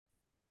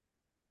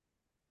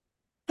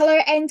Hello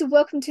and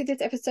welcome to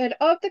this episode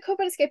of the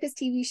Corporate Escapist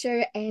TV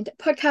show and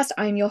podcast.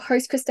 I'm your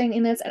host, Christine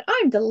Innes, and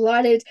I'm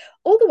delighted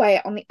all the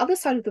way on the other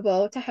side of the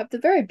world to have the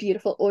very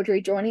beautiful Audrey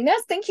joining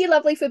us. Thank you,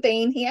 lovely, for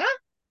being here.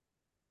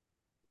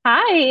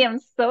 Hi, I'm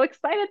so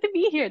excited to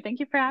be here. Thank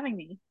you for having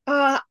me.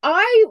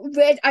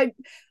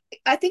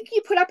 I think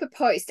you put up a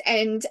post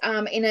and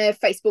in a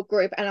Facebook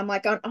group, and I'm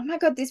like, going, oh my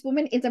God, this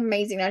woman is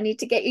amazing. I need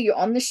to get you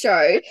on the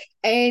show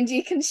and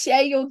you can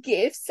share your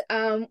gifts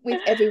with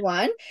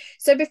everyone.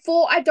 So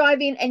before I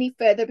dive in any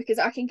further, because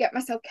I can get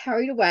myself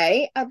carried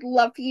away, I'd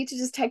love for you to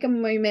just take a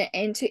moment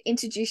and to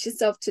introduce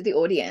yourself to the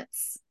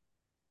audience.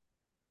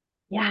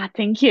 Yeah,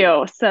 thank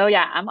you.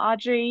 I'm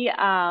Audrey.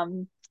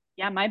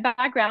 My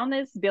background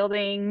is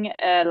building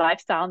a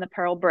lifestyle and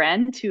apparel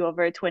brand to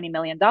over $20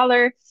 million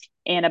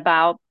in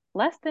about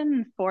less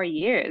than 4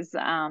 years.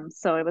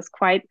 So it was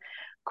quite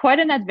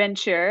an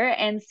adventure.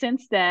 And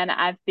since then,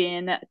 I've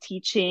been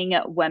teaching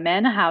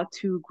women how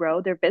to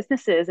grow their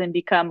businesses and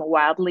become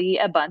wildly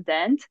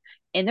abundant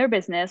in their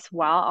business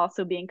while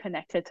also being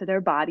connected to their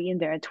body and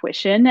their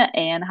intuition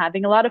and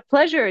having a lot of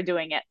pleasure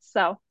doing it.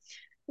 So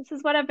this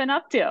is what I've been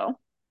up to.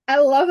 I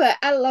love it.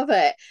 I love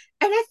it.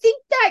 And I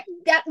think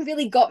that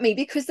really got me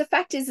because the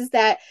fact is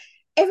that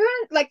everyone,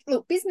 like,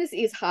 look, business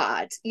is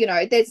hard,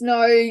 there's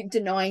no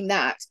denying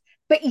that,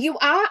 but you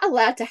are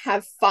allowed to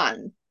have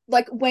fun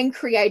like when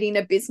creating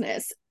a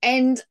business.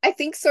 And I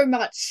think so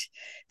much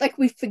like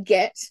we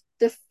forget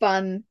the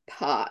fun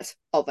part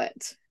of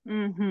it.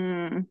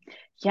 hmm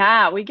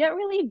Yeah, we get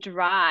really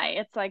dry.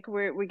 It's like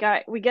we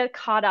get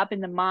caught up in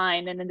the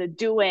mind and in the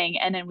doing,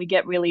 and then we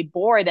get really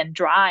bored and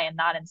dry and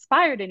not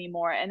inspired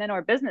anymore. And then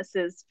our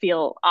businesses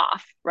feel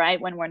off,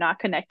 right? When we're not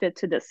connected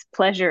to this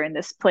pleasure and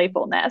this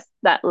playfulness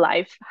that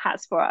life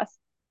has for us.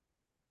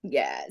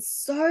 Yeah,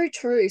 so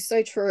true,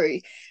 so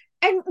true.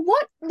 And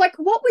what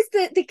was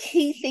the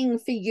key thing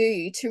for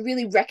you to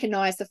really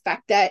recognize the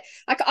fact that,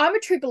 like, I'm a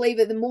true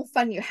believer, the more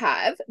fun you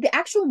have, the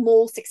actual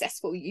more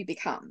successful you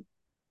become.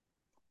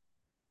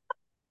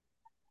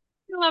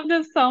 I love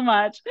this so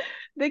much.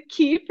 The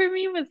key for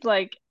me was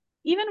like,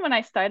 even when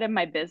I started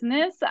my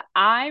business,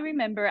 I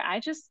remember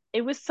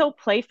it was so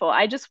playful.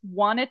 I just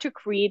wanted to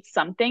create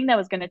something that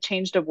was going to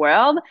change the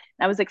world.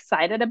 I was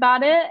excited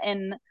about it.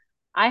 And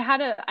I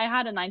had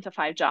a 9 to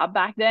 5 job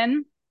back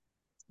then,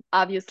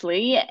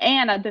 obviously.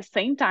 And at the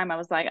same time, I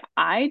was like,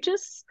 I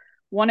just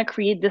want to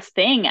create this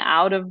thing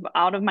out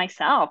of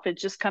myself.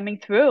 It's just coming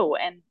through.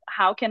 And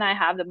how can I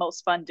have the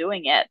most fun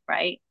doing it,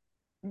 right?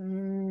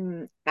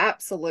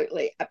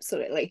 Absolutely,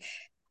 absolutely.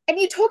 And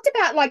you talked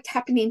about like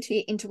tapping into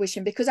your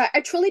intuition because I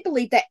truly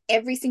believe that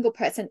every single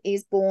person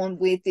is born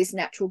with this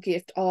natural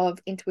gift of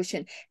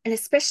intuition, and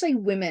especially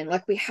women.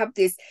 Like, we have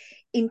this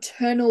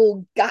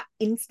internal gut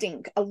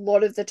instinct a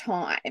lot of the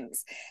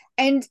times.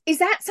 And is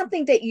that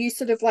something that you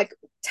sort of like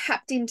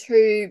tapped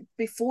into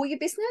before your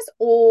business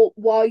or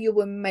while you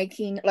were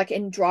making like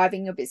and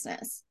driving your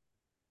business?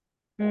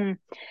 Mm.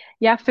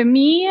 Yeah, for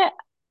me,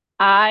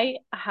 I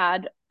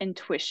had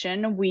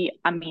intuition.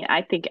 I mean,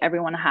 I think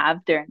everyone have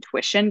their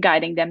intuition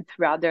guiding them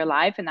throughout their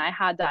life, and I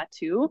had that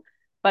too.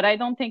 But I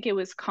don't think it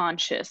was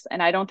conscious,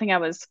 and I don't think I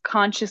was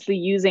consciously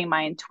using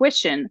my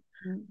intuition.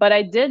 But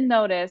I did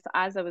notice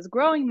as I was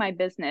growing my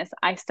business,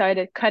 I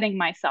started cutting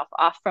myself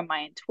off from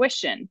my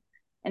intuition.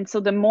 And so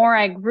the more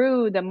I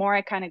grew, the more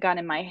I kind of got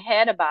in my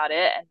head about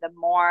it, and the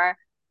more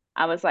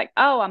I was like,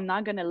 oh, I'm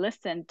not going to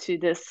listen to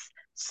this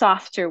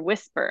softer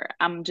whisper.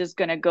 I'm just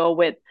going to go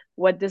with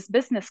what this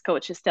business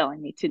coach is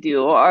telling me to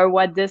do or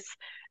what this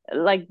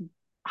like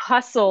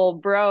hustle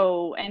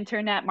bro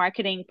internet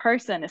marketing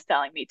person is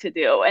telling me to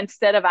do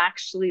instead of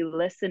actually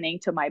listening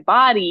to my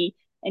body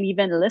and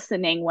even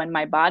listening when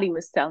my body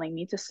was telling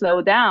me to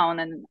slow down.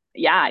 And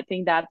yeah, I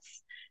think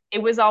that's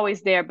it was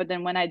always there, but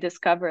then when I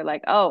discover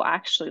like, oh,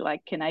 actually,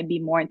 like, can I be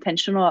more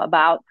intentional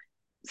about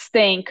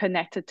staying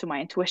connected to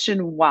my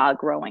intuition while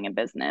growing a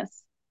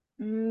business?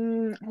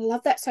 I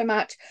love that so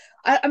much.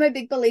 I'm a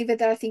big believer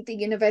that I think the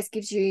universe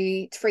gives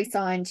you three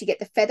signs. You get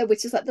the feather,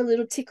 which is like the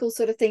little tickle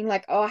sort of thing,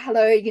 like, oh,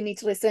 hello, you need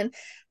to listen.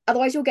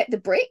 Otherwise, you'll get the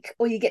brick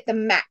or you get the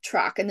Mack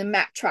truck. And the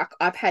Mack truck,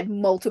 I've had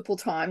multiple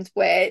times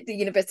where the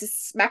universe has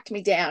smacked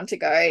me down to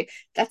go,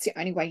 that's the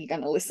only way you're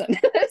going to listen.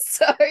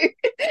 So,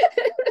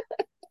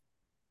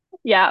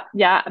 Yeah,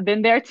 I've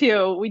been there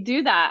too. We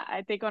do that.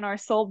 I think on our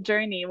soul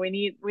journey, we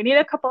need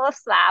a couple of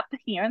slap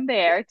here and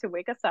there to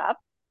wake us up.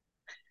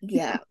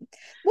 yeah.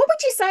 What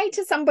would you say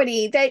to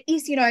somebody that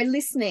is,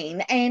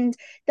 listening and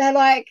they're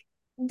like,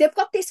 they've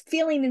got this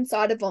feeling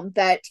inside of them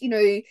that,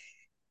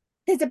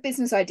 there's a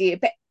business idea,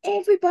 but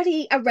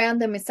everybody around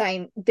them is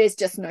saying there's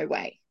just no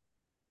way.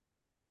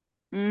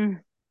 Mm.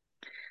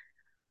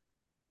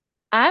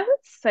 I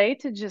would say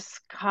to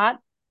just cut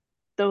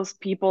those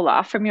people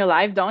off from your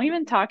life. Don't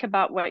even talk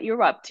about what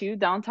you're up to.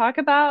 Don't talk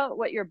about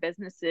what your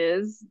business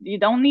is. You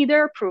don't need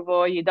their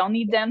approval. You don't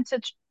need them to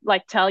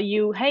like tell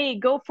you, "Hey,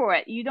 go for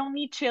it." You don't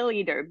need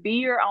cheerleader. Be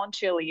your own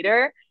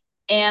cheerleader.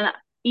 And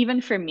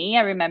even for me,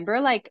 I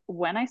remember like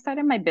when I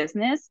started my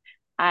business,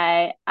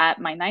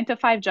 at my 9 to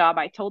 5 job,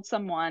 I told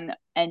someone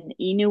and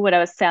he knew what I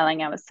was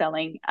selling. I was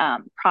selling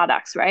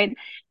products, right?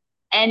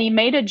 And he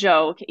made a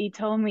joke. He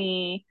told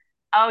me,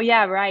 "Oh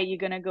yeah, right, you're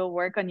gonna go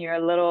work on your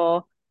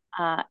little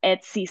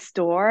Etsy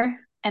store."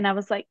 And I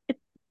was like,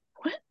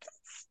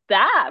 "What's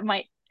that?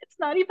 My It's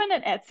not even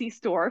an Etsy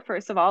store,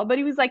 first of all." But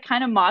he was like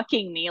kind of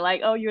mocking me,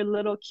 like, "Oh, your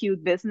little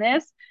cute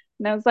business."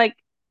 And I was like,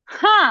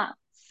 "Huh,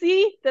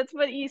 see, that's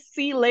what you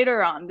see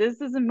later on.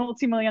 This is a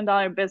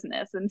multi-million-dollar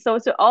business." And so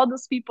to all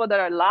those people that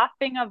are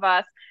laughing of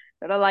us,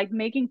 that are like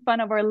making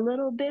fun of our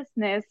little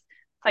business,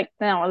 it's like,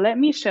 no, let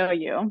me show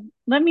you.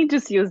 Let me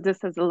just use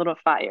this as a little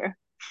fire.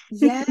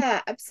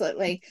 Yeah,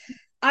 absolutely.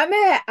 I'm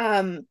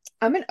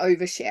an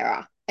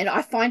oversharer, and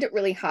I find it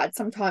really hard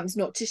sometimes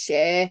not to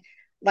share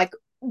like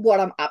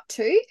what I'm up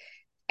to.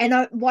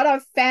 And what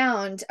I've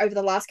found over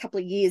the last couple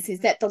of years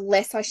is that the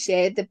less I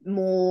share, the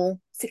more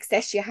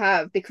success you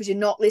have, because you're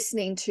not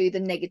listening to the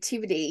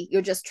negativity,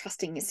 you're just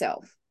trusting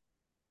yourself.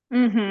 I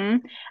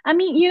mean,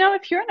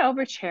 if you're an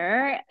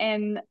overshare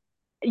and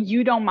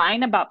you don't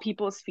mind about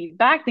people's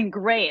feedback, then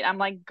great. I'm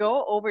like,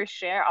 go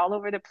overshare all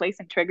over the place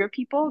and trigger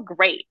people.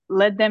 Great.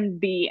 Let them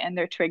be in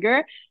their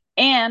trigger.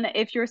 And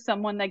if you're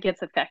someone that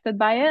gets affected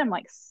by it, I'm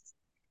like,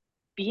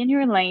 be in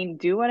your lane,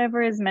 do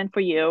whatever is meant for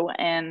you,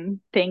 and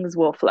things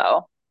will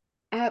flow.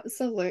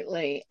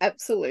 Absolutely,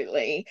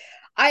 absolutely.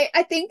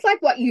 I think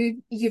like what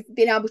you've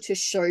been able to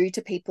show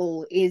to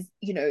people is,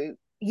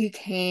 you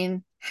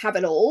can have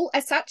it all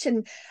as such,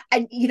 and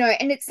and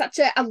it's such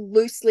a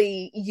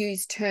loosely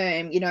used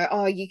term,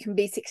 oh, you can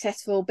be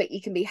successful, but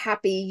you can be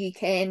happy, you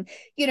can,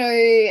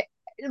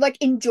 like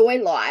enjoy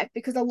life,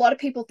 because a lot of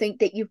people think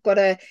that you've got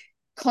to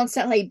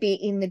constantly be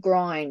in the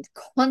grind,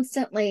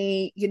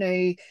 constantly,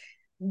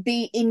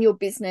 be in your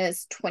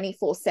business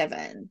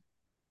 24/7.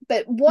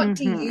 But what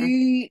do hmm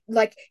you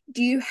like?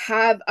 Do you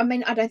have? I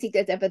mean, I don't think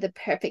there's ever the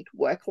perfect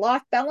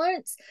work-life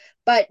balance,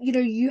 but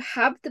you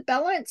have the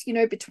balance,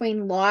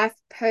 between life,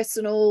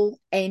 personal,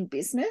 and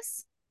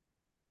business.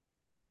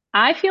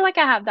 I feel like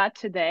I have that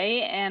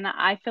today, and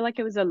I feel like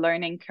it was a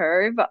learning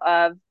curve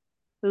of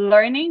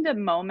learning the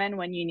moment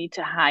when you need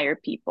to hire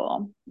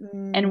people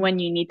and Mm, when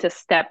you need to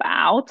step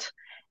out.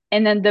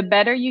 And then the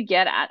better you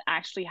get at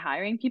actually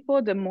hiring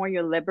people, the more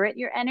you liberate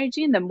your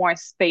energy and the more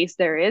space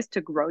there is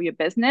to grow your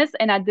business.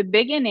 And at the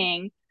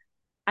beginning,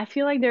 I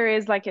feel like there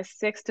is like a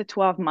 6 to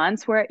 12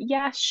 months where,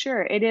 yeah,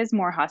 sure, it is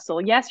more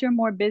hustle. Yes, you're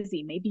more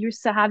busy. Maybe you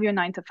still have your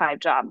 9 to 5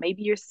 job.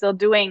 Maybe you're still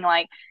doing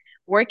like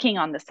working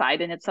on the side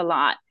and it's a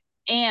lot.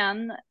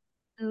 And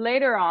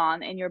later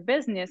on in your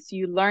business,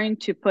 you learn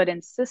to put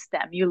in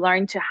system, you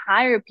learn to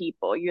hire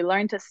people, you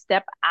learn to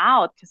step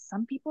out because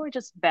some people are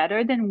just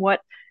better than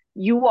what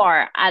you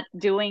are at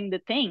doing the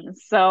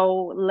things.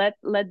 So let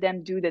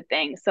them do the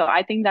thing. So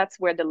I think that's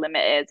where the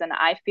limit is. And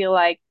I feel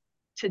like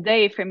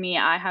today for me,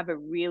 I have a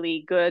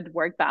really good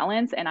work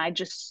balance and I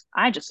just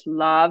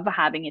love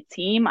having a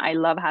team. I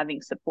love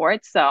having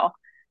support. So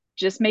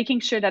just making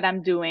sure that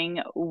I'm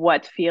doing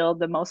what feels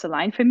the most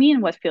aligned for me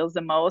and what feels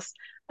the most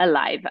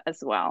alive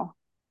as well.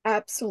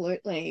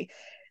 absolutely.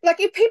 Like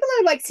if people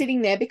are like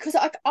sitting there, because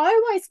like I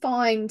always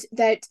find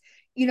that,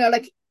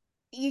 like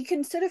you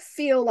can sort of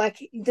feel like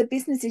the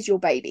business is your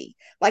baby.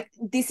 Like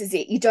this is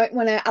it. You don't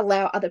want to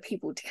allow other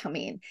people to come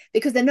in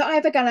because they're not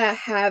ever going to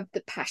have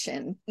the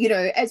passion,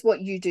 as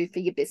what you do for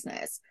your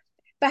business.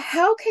 But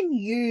how can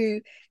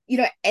you,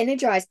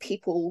 energize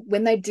people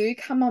when they do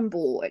come on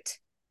board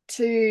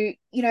to,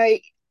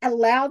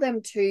 allow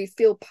them to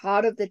feel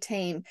part of the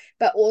team,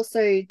 but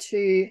also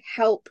to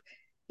help,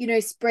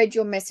 spread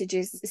your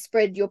messages,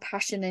 spread your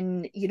passion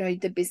and,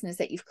 the business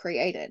that you've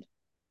created?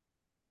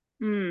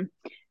 Mm.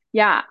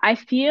 Yeah, I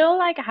feel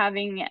like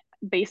having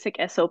basic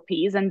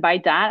SOPs, and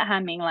by that, I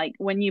mean like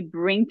when you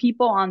bring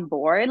people on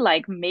board,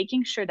 like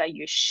making sure that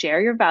you share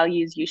your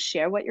values, you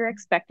share what you're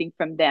expecting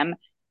from them,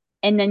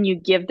 and then you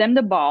give them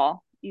the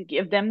ball, you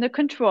give them the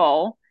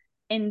control.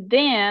 And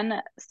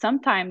then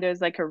sometime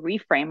there's like a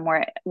reframe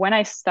where when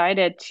I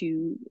started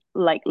to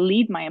like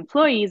lead my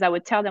employees, I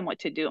would tell them what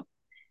to do.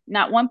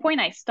 Now, at one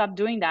point, I stopped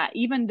doing that,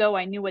 even though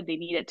I knew what they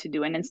needed to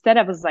do. And instead,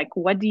 I was like,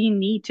 what do you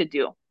need to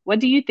do? What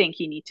do you think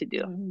you need to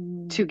do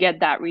to Mm. get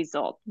that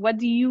result? What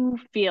do you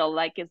feel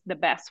like is the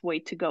best way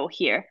to go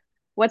here?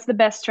 What's the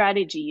best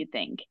strategy you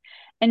think?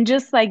 And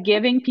just like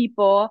giving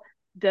people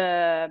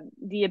the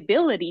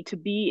ability to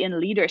be in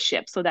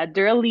leadership so that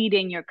they're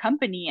leading your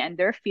company and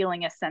they're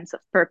feeling a sense of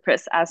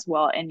purpose as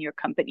well in your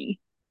company.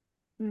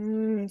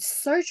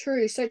 So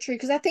true, so true.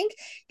 Because I think,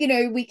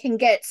 we can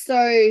get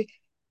so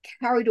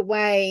carried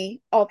away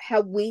of how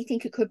we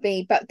think it could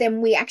be, but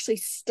then we actually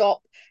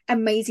stop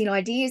amazing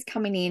ideas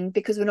coming in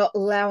because we're not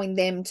allowing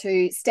them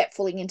to step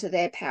fully into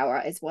their power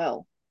as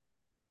well.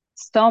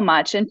 So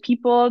much. And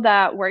people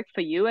that work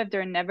for you, if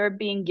they're never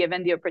being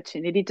given the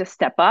opportunity to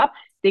step up,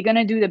 they're going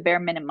to do the bare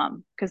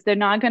minimum because they're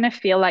not going to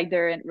feel like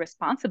they're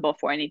responsible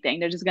for anything.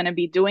 They're just going to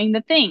be doing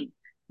the thing.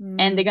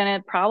 And they're Mm, going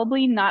to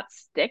probably not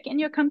stick in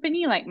your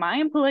company. Like my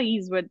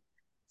employees would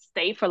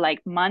stay for like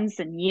months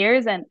and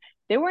years and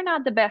they were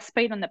not the best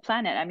paid on the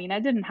planet. I mean,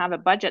 I didn't have a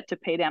budget to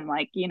pay them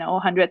like,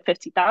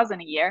 150,000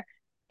 a year.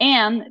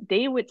 And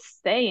they would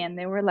stay and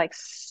they were like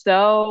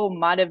so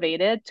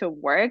motivated to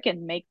work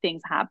and make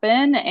things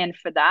happen. And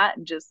for that,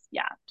 just,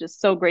 yeah, just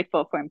so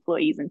grateful for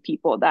employees and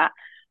people that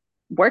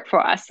work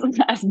for us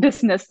as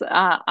business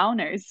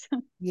owners.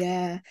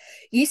 Yeah.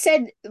 You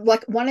said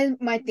like one of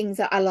my things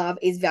that I love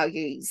is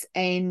values.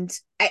 And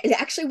it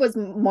actually was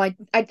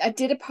I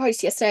did a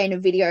post yesterday in a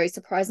video,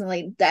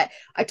 surprisingly, that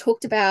I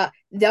talked about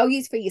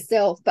values for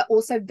yourself, but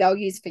also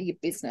values for your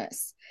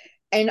business.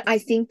 And I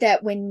think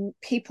that when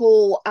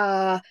people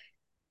are,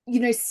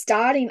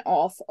 starting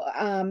off,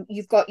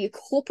 you've got your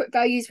corporate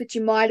values, which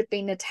you might have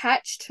been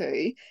attached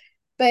to,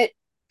 but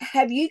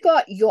have you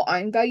got your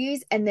own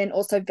values and then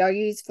also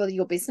values for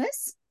your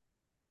business?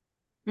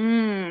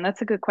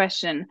 That's a good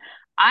question.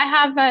 I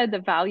have the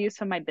values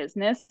for my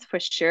business for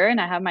sure, and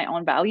I have my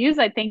own values.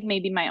 I think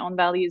maybe my own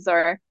values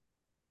are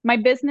my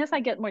business, I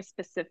get more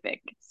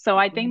specific. So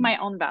I think my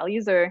own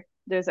values are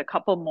there's a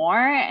couple more.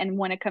 And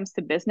when it comes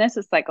to business,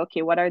 it's like,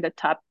 okay, what are the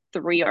top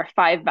 3 or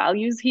 5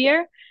 values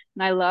here?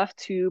 And I love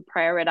to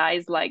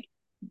prioritize like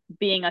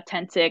being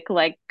authentic,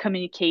 like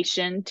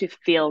communication to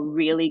feel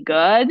really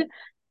good,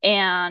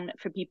 and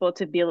for people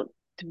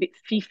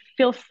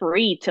feel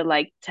free to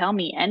like tell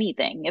me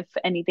anything if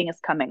anything is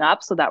coming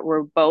up, so that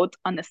we're both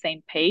on the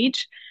same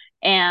page,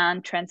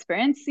 and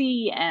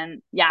transparency,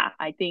 and yeah,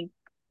 I think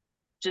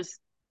just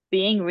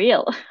being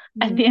real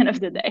at the end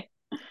of the Mm. day.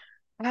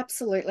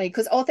 Absolutely,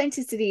 because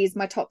authenticity is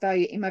my top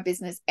value in my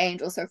business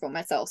and also for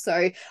myself.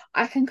 So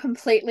I can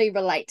completely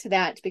relate to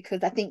that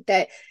because I think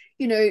that,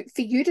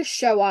 for you to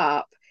show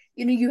up,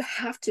 you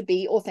have to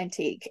be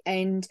authentic,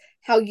 and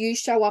how you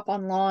show up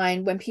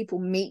online when people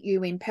meet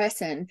you in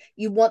person,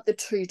 you want the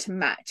two to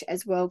match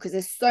as well. Because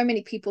there's so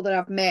many people that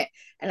I've met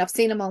and I've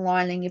seen them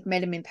online and you've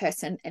met them in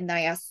person and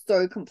they are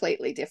so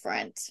completely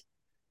different.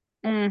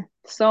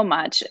 So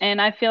much. And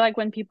I feel like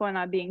when people are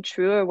not being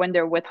true or when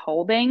they're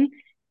withholding,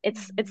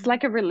 it's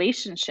like a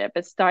relationship.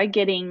 It start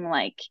getting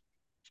like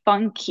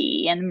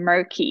funky and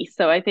murky.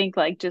 So I think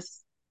like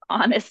just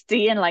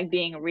honesty and like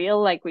being real,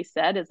 like we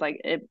said, is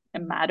like it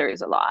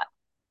matters a lot.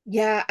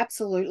 Yeah,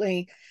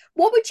 absolutely.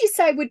 What would you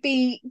say would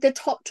be the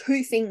top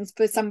two things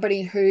for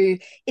somebody who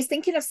is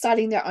thinking of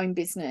starting their own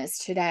business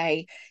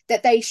today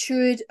that they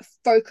should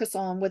focus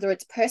on, whether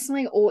it's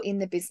personally or in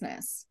the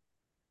business?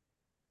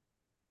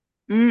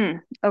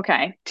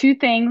 Okay. 2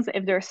 things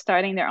if they're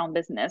starting their own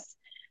business.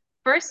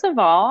 First of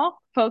all,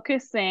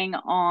 focusing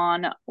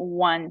on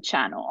one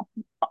channel,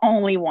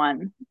 only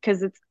one,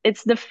 because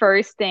it's the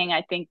first thing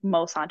I think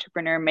most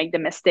entrepreneurs make the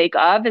mistake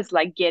of is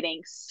like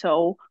getting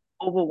so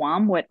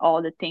overwhelmed with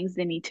all the things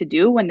they need to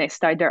do when they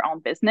start their own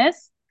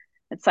business.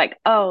 It's like,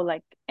 oh,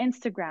 like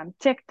Instagram,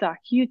 TikTok,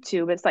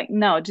 YouTube. It's like,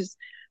 no, just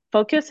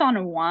focus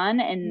on one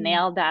and Mm.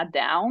 nail that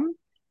down.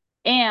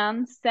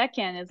 And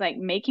second is like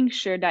making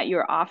sure that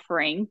you're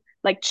offering,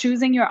 like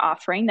choosing your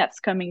offering that's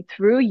coming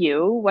through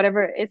you,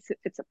 whatever it's, if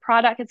it's a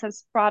product, it's a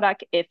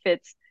product, if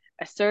it's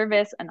a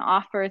service, an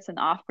offer, it's an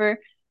offer,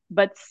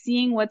 but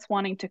seeing what's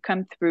wanting to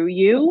come through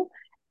you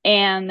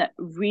and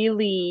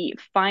really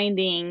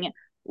finding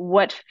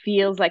what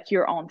feels like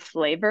your own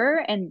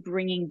flavor and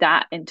bringing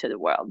that into the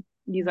world.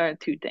 These are the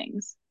 2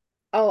 things.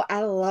 Oh,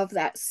 I love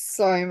that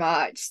so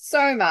much,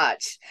 so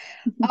much.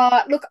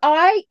 Look,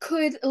 I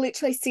could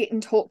literally sit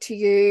and talk to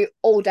you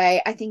all day.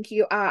 I think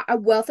you are a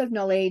wealth of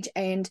knowledge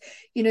and,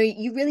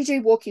 you really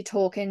do walk your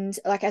talk. And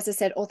like, as I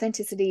said,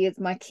 authenticity is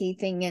my key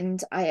thing.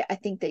 And I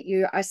think that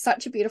you are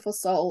such a beautiful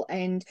soul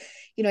and,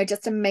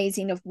 just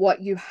amazing of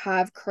what you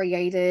have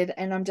created.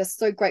 And I'm just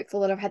so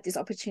grateful that I've had this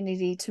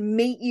opportunity to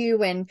meet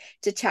you and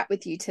to chat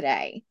with you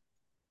today.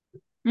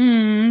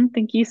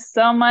 Thank you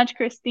so much,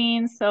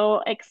 Christine.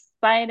 So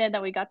excited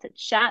that we got to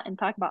chat and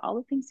talk about all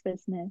the things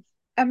business.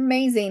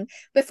 Amazing.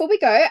 Before we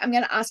go, I'm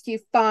going to ask you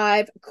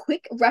 5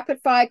 quick rapid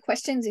fire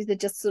questions. These are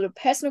just sort of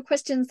personal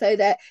questions so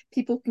that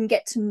people can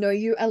get to know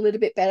you a little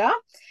bit better.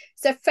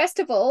 So, first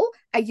of all,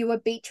 are you a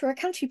beach or a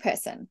country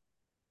person?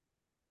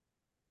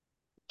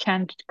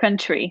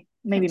 Country,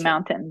 maybe Country.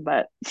 mountain,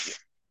 but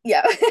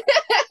Yeah.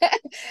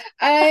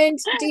 And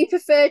do you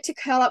prefer to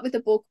curl up with a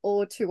book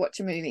or to watch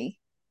a movie?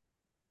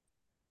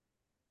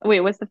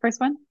 wait, what's the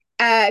first one?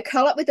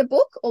 Curl up with a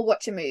book or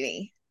watch a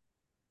movie?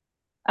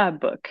 A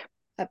book.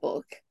 A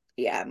book.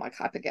 Yeah, my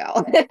type of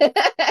girl.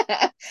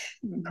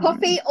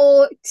 Coffee Mhm.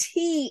 or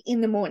tea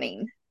in the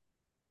morning?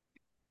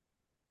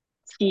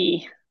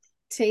 Tea.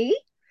 Tea.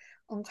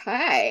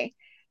 Okay.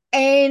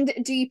 And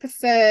do you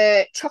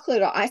prefer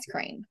chocolate or ice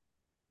cream?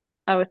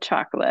 Oh,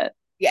 chocolate.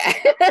 Yeah.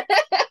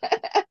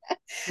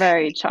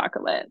 Very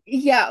chocolate.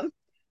 Yeah.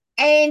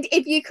 And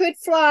if you could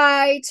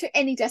fly to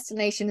any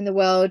destination in the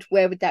world,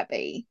 where would that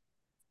be?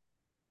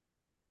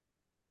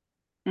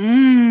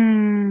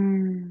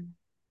 Mm.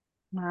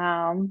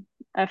 Wow.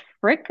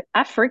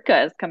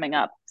 Africa is coming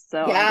up,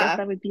 so I guess Yeah.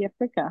 that would be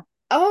Africa.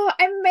 Oh,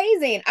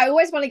 amazing. I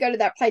always want to go to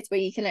that place where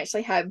you can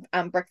actually have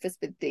breakfast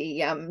with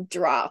the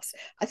giraffes.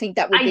 I think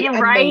that would I be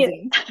am right.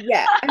 amazing.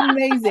 Yeah,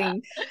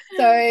 amazing.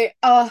 So,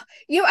 oh,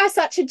 you are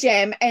such a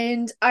gem,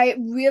 and I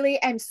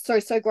really am so,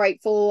 so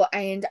grateful.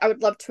 And I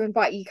would love to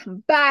invite you to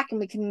come back and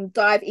we can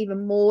dive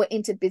even more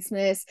into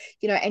business,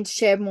 and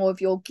share more of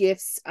your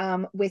gifts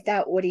with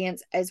our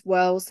audience as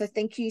well. So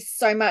thank you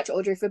so much,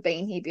 Audrey, for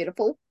being here,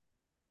 beautiful.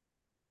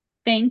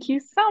 Thank you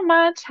so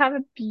much. Have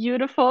a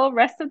beautiful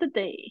rest of the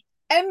day.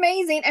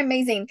 Amazing,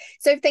 amazing.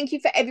 So, thank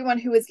you for everyone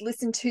who has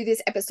listened to this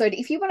episode.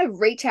 If you want to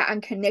reach out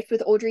and connect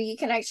with Audrey, you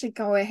can actually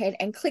go ahead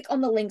and click on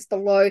the links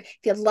below. If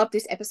you love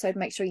this episode,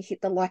 make sure you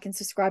hit the like and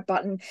subscribe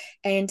button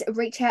and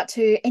reach out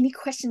to any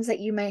questions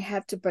that you may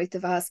have to both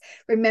of us.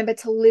 Remember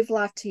to live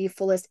life to your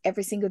fullest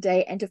every single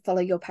day and to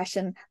follow your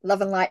passion. Love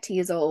and light to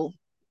you all.